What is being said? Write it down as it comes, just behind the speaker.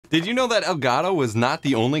Did you know that Elgato was not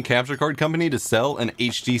the only capture card company to sell an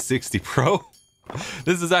HD60 Pro?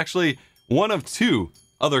 This is actually one of two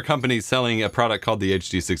other companies selling a product called the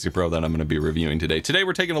HD60 Pro that I'm going to be reviewing today. Today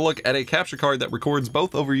we're taking a look at a capture card that records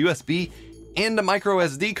both over USB and a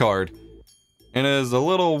microSD card, and is a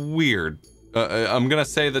little weird. I'm going to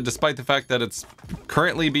say that despite the fact that it's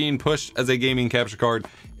currently being pushed as a gaming capture card,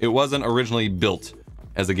 it wasn't originally built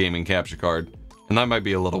as a gaming capture card, and that might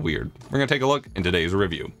be a little weird. We're going to take a look in today's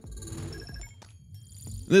review.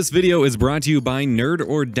 This video is brought to you by Nerd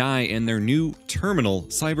or Die and their new Terminal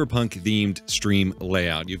Cyberpunk themed stream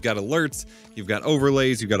layout. You've got alerts, you've got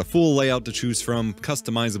overlays, you've got a full layout to choose from,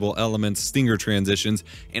 customizable elements, stinger transitions,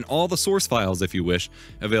 and all the source files, if you wish,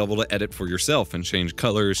 available to edit for yourself and change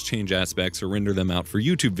colors, change aspects, or render them out for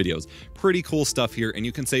YouTube videos. Pretty cool stuff here, and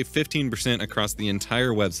you can save 15% across the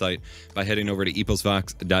entire website by heading over to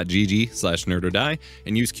eposvox.gg/nerdordie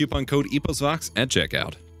and use coupon code EposVox at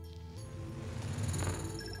checkout.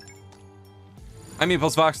 I'm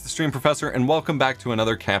EposVox, the Stream Professor, and welcome back to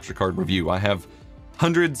another capture card review. I have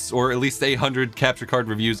hundreds, or at least 100 capture card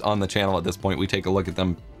reviews on the channel at this point. We take a look at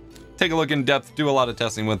them, take a look in depth, do a lot of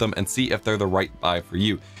testing with them, and see if they're the right buy for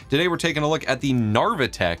you. Today we're taking a look at the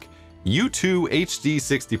Narvitech U2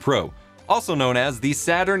 HD60 Pro, also known as the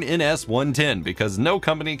Saturn NS110, because no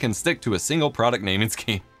company can stick to a single product naming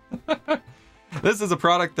scheme. This is a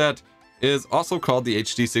product that is also called the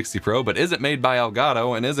HD60 Pro, but isn't made by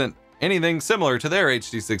Elgato and isn't anything similar to their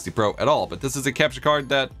HD60 Pro at all. But this is a capture card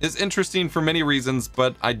that is interesting for many reasons,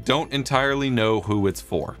 but I don't entirely know who it's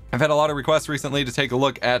for. I've had a lot of requests recently to take a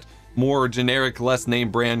look at more generic, less name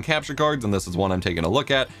brand capture cards, and this is one I'm taking a look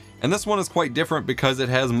at. And this one is quite different because it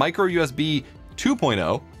has micro USB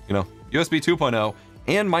 2.0, USB 2.0,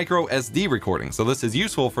 and micro SD recording. So this is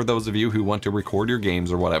useful for those of you who want to record your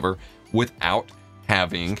games or whatever without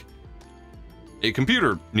having a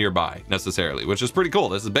computer nearby necessarily, which is pretty cool.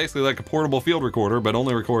 This is basically like a portable field recorder, but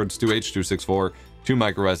only records to H.264, to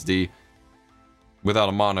microSD, without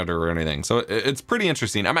a monitor or anything. So it's pretty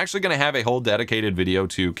interesting. I'm actually going to have a whole dedicated video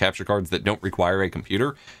to capture cards that don't require a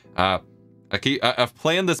computer. I've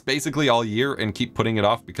planned this basically all year and keep putting it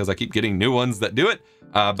off because I keep getting new ones that do it.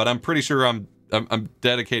 But I'm pretty sure I'm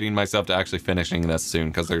dedicating myself to actually finishing this soon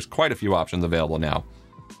because there's quite a few options available now.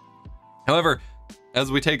 However, as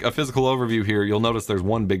we take a physical overview here, you'll notice there's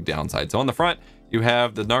one big downside. So on the front, you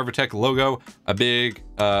have the Narvitech logo, a big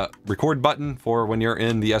record button for when you're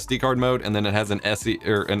in the SD card mode, and then it has an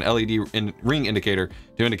LED ring indicator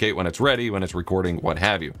to indicate when it's ready, when it's recording, what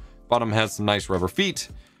have you. Bottom has some nice rubber feet.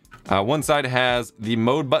 One side has the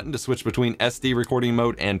mode button to switch between SD recording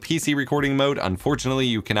mode and PC recording mode. Unfortunately,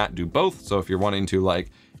 you cannot do both. So if you're wanting to like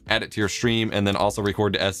add it to your stream and then also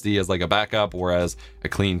record to SD as like a backup or as a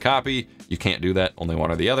clean copy, you can't do that, only one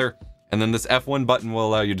or the other. And then this F1 button will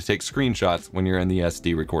allow you to take screenshots when you're in the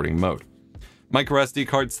SD recording mode. Micro SD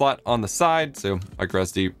card slot on the side, so micro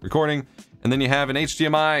SD recording, and then you have an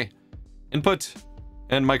HDMI input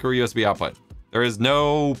and micro USB output. There is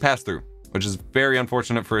no pass-through, which is very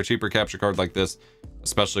unfortunate for a cheaper capture card like this,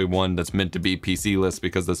 especially one that's meant to be PC-less,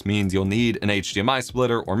 because this means you'll need an HDMI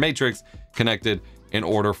splitter or matrix connected in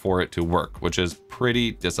order for it to work, which is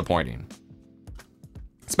pretty disappointing.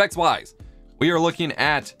 Specs wise, we are looking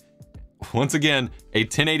at, once again, a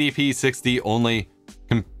 1080p 60 only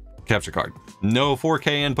capture card. No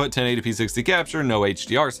 4K input, 1080p 60 capture, no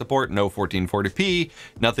HDR support, no 1440p,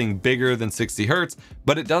 nothing bigger than 60 Hertz,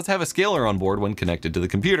 but it does have a scaler on board when connected to the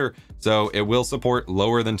computer, so it will support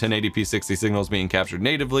lower than 1080p 60 signals being captured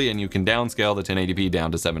natively, and you can downscale the 1080p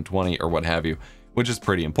down to 720 or what have you, which is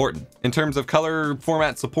pretty important. In terms of color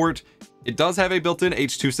format support, it does have a built-in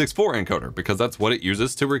H.264 encoder because that's what it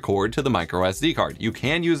uses to record to the micro SD card. You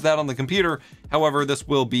can use that on the computer. However, this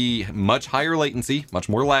will be much higher latency, much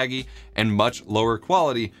more laggy, and much lower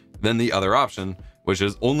quality than the other option, which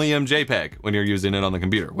is only MJPEG when you're using it on the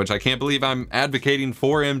computer, which I can't believe I'm advocating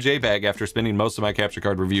for MJPEG after spending most of my capture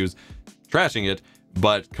card reviews trashing it.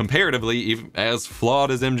 But comparatively, even as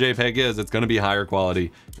flawed as MJPEG is, it's going to be higher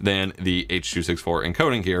quality than the H.264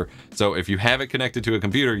 encoding here. So if you have it connected to a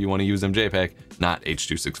computer, you want to use MJPEG, not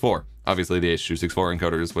H.264. Obviously, the H.264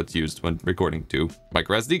 encoder is what's used when recording to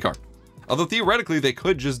microSD card. Although theoretically, they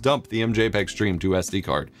could just dump the MJPEG stream to SD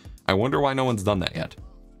card. I wonder why no one's done that yet.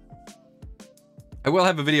 I will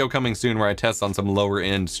have a video coming soon where I test on some lower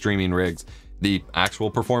end streaming rigs the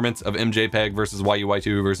actual performance of MJPEG versus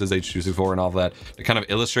YUY2 versus H.264 and all of that to kind of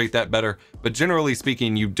illustrate that better. But generally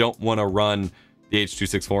speaking, you don't want to run the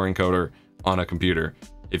H.264 encoder on a computer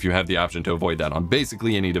if you have the option to avoid that on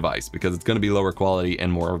basically any device, because it's going to be lower quality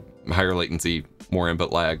and more higher latency, more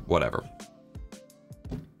input lag, whatever.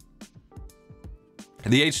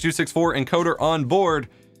 The H.264 encoder on board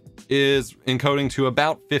is encoding to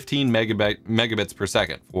about 15 megabits per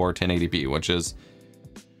second for 1080p, which is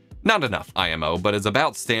not enough IMO, but is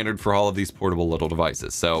about standard for all of these portable little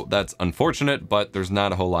devices. So that's unfortunate, but there's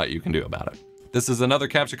not a whole lot you can do about it. This is another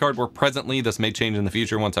capture card where presently, this may change in the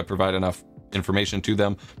future once I provide enough information to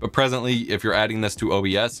them, but presently, if you're adding this to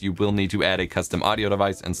OBS, you will need to add a custom audio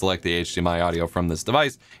device and select the HDMI audio from this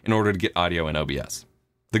device in order to get audio in OBS.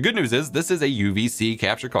 The good news is this is a UVC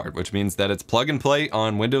capture card, which means that it's plug and play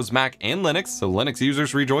on Windows, Mac, and Linux. So Linux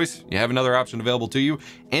users rejoice, you have another option available to you,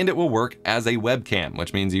 and it will work as a webcam,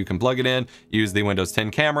 which means you can plug it in, use the Windows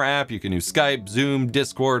 10 camera app, you can use Skype, Zoom,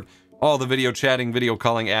 Discord, all the video chatting, video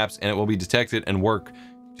calling apps, and it will be detected and work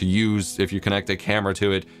to use if you connect a camera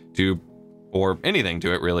to it, or anything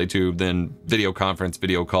to it really, to then video conference,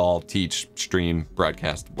 video call, teach, stream,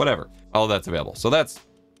 broadcast, whatever. All of that's available. So that's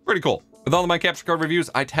pretty cool. With all of my capture card reviews,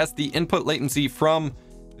 I test the input latency from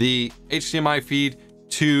the HDMI feed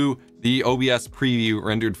to the OBS preview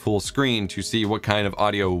rendered full screen to see what kind of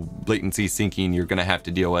audio latency syncing you're gonna have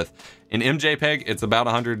to deal with. In MJPEG, it's about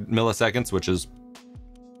 100 milliseconds, which is,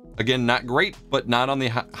 again, not great, but not on the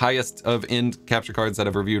highest of end capture cards that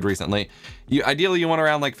I've reviewed recently. Ideally, you want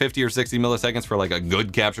around like 50 or 60 milliseconds for like a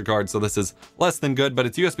good capture card. So this is less than good, but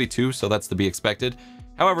it's USB 2, so that's to be expected.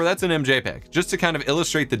 However, that's an MJPEG. Just to kind of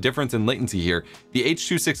illustrate the difference in latency here, the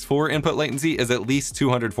H.264 input latency is at least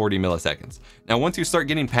 240 milliseconds. Now, once you start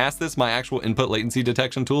getting past this, my actual input latency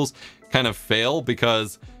detection tools kind of fail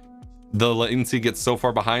because the latency gets so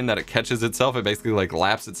far behind that it catches itself. It basically like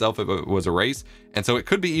laps itself if it was a race. And so it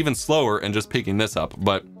could be even slower and just picking this up,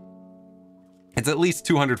 but it's at least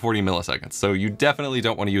 240 milliseconds. So you definitely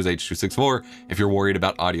don't want to use H.264 if you're worried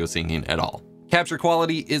about audio syncing at all. Capture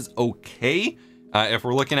quality is okay. If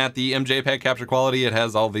we're looking at the MJPEG capture quality, it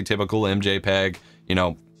has all the typical MJPEG,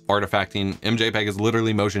 artifacting. MJPEG is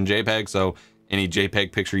literally motion JPEG. So any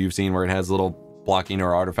JPEG picture you've seen where it has little blocking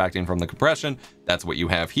or artifacting from the compression, that's what you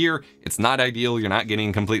have here. It's not ideal. You're not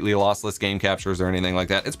getting completely lossless game captures or anything like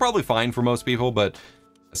that. It's probably fine for most people, but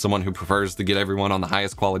as someone who prefers to get everyone on the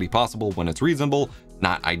highest quality possible when it's reasonable,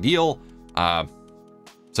 not ideal.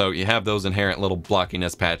 So you have those inherent little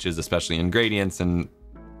blockiness patches, especially in gradients and,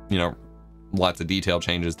 lots of detail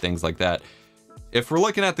changes, things like that. If we're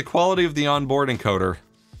looking at the quality of the onboard encoder,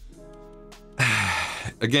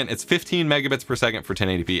 again, it's 15 megabits per second for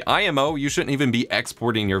 1080p. IMO, you shouldn't even be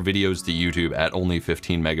exporting your videos to YouTube at only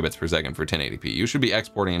 15 megabits per second for 1080p. You should be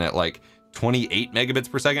exporting at like 28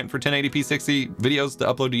 megabits per second for 1080p 60 videos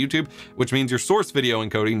to upload to YouTube, which means your source video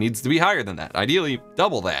encoding needs to be higher than that. Ideally,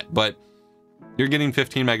 double that, but you're getting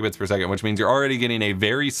 15 megabits per second, which means you're already getting a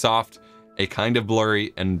very soft, a kind of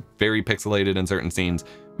blurry and very pixelated in certain scenes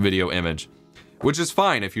video image, which is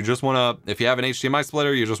fine if you just want to, if you have an HDMI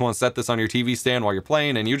splitter, you just want to set this on your TV stand while you're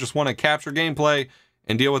playing and you just want to capture gameplay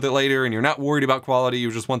and deal with it later and you're not worried about quality, you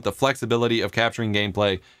just want the flexibility of capturing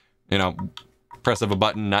gameplay, press of a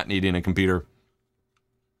button, not needing a computer.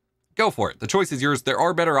 Go for it. The choice is yours. There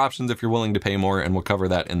are better options if you're willing to pay more, and we'll cover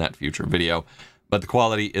that in that future video, but the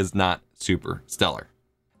quality is not super stellar.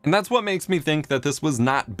 And that's what makes me think that this was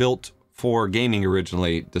not built for gaming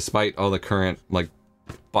originally, despite all the current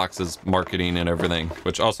boxes marketing and everything,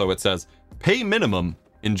 which also it says pay minimum,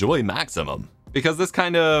 enjoy maximum, because this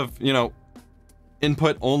kind of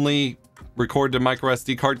input only record to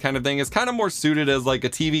microSD card kind of thing is kind of more suited as like a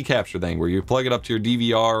TV capture thing where you plug it up to your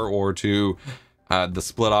DVR or to the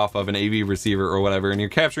split off of an AV receiver or whatever, and you're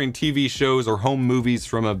capturing TV shows or home movies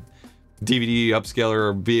from a DVD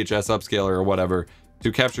upscaler or VHS upscaler or whatever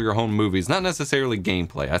to capture your home movies, not necessarily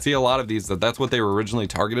gameplay. I see a lot of these that's what they were originally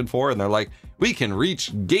targeted for, and they're like, we can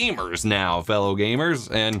reach gamers now, fellow gamers,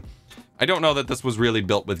 and I don't know that this was really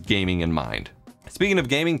built with gaming in mind. Speaking of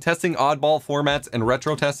gaming, testing oddball formats and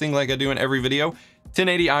retro testing like I do in every video,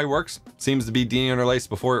 1080i works, seems to be deinterlaced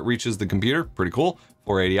before it reaches the computer, pretty cool.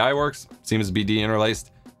 480i works, seems to be deinterlaced.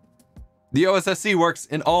 The OSSC works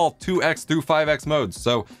in all 2x through 5x modes,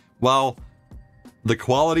 so while the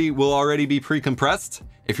quality will already be pre-compressed,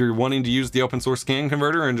 if you're wanting to use the open source scan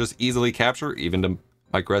converter and just easily capture even to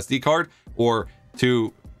microSD card or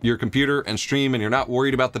to your computer and stream, and you're not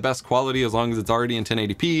worried about the best quality as long as it's already in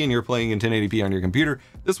 1080p and you're playing in 1080p on your computer,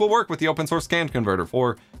 this will work with the open source scan converter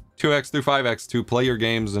for 2x through 5x to play your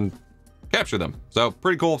games and capture them. So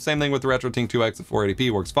pretty cool. Same thing with the RetroTink 2x at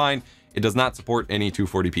 480p, works fine. It does not support any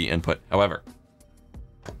 240p input, however.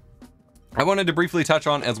 I wanted to briefly touch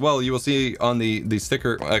on as well, you will see on the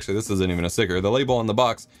sticker, actually this isn't even a sticker, the label on the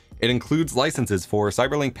box, it includes licenses for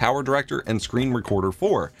Cyberlink Power Director and Screen Recorder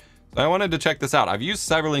 4. So I wanted to check this out. I've used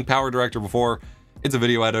Cyberlink Power Director before. It's a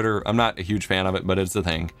video editor. I'm not a huge fan of it, but it's a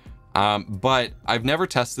thing. But I've never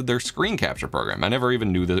tested their screen capture program. I never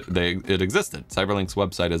even knew that it existed. Cyberlink's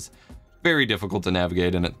website is very difficult to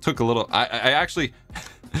navigate, and it took a little... I actually...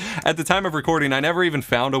 At the time of recording, I never even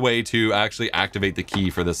found a way to actually activate the key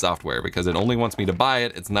for this software because it only wants me to buy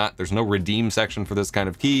it. There's no redeem section for this kind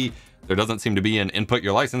of key. There doesn't seem to be an input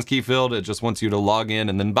your license key field. It just wants you to log in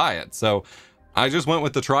and then buy it. So I just went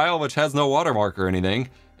with the trial, which has no watermark or anything.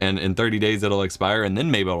 And in 30 days it'll expire, and then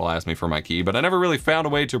maybe it'll ask me for my key. But I never really found a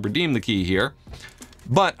way to redeem the key here.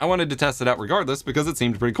 But I wanted to test it out regardless because it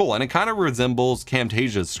seemed pretty cool. And it kind of resembles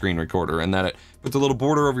Camtasia's screen recorder in that it puts a little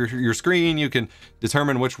border over your screen. You can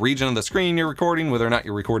determine which region of the screen you're recording, whether or not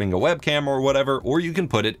you're recording a webcam or whatever, or you can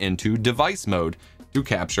put it into device mode to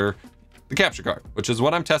capture the capture card, which is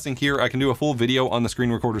what I'm testing here. I can do a full video on the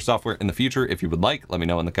screen recorder software in the future if you would like. Let me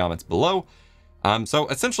know in the comments below. So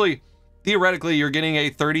essentially, theoretically, you're getting a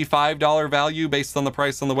 $35 value based on the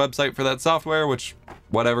price on the website for that software, which,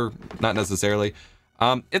 whatever, not necessarily.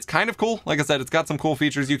 It's kind of cool. Like I said, it's got some cool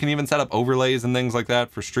features. You can even set up overlays and things like that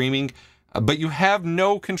for streaming, but you have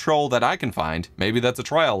no control that I can find. Maybe that's a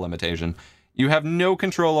trial limitation. You have no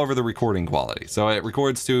control over the recording quality. So it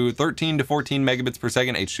records to 13 to 14 megabits per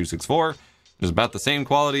second, H.264, which is about the same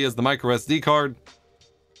quality as the microSD card,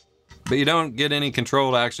 but you don't get any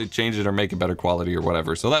control to actually change it or make it better quality or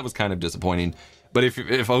whatever. So that was kind of disappointing. But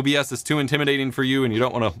if OBS is too intimidating for you and you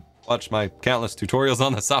don't want to watch my countless tutorials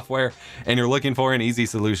on the software and you're looking for an easy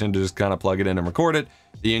solution to just kind of plug it in and record it,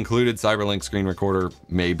 the included Cyberlink screen recorder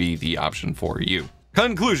may be the option for you.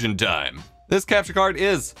 Conclusion time. This capture card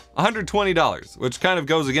is $120, which kind of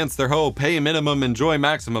goes against their whole pay minimum, enjoy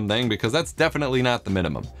maximum thing, because that's definitely not the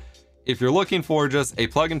minimum. If you're looking for just a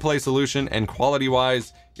plug and play solution and quality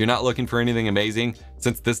wise, you're not looking for anything amazing,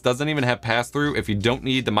 since this doesn't even have pass-through. If you don't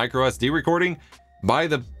need the microSD recording, buy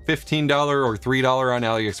the $15 or $3 on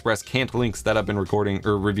AliExpress canned links that I've been recording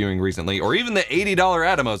or reviewing recently, or even the $80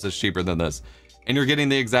 Atomos is cheaper than this, and you're getting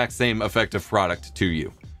the exact same effective product to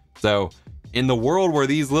you. So in the world where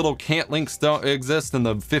these little canned links don't exist and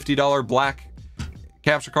the $50 black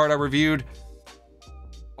capture card I reviewed,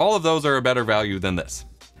 all of those are a better value than this.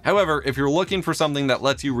 However, if you're looking for something that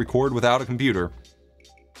lets you record without a computer,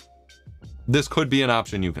 this could be an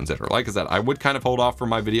option you consider. Like I said, I would kind of hold off from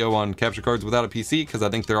my video on capture cards without a PC because I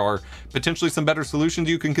think there are potentially some better solutions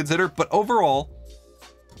you can consider. But overall,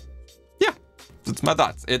 yeah, it's my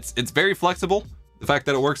thoughts. It's very flexible. The fact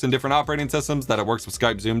that it works in different operating systems, that it works with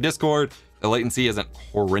Skype, Zoom, Discord, the latency isn't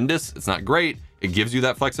horrendous. It's not great. It gives you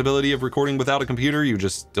that flexibility of recording without a computer. You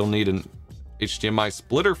just still need an HDMI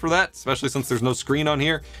splitter for that, especially since there's no screen on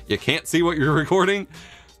here. You can't see what you're recording,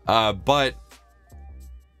 but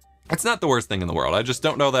it's not the worst thing in the world. I just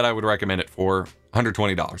don't know that I would recommend it for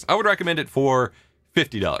 $120. I would recommend it for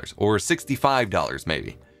 $50 or $65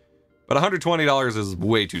 maybe, but $120 is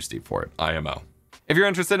way too steep for it, IMO. If you're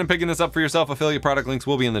interested in picking this up for yourself, affiliate product links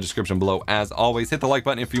will be in the description below. As always, hit the like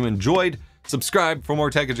button if you enjoyed, subscribe for more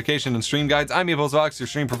tech education and stream guides. I'm EposVox, your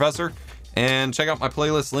stream professor, and check out my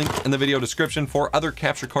playlist link in the video description for other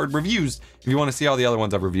capture card reviews if you want to see all the other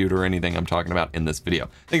ones I've reviewed or anything I'm talking about in this video.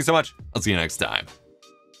 Thank you so much. I'll see you next time.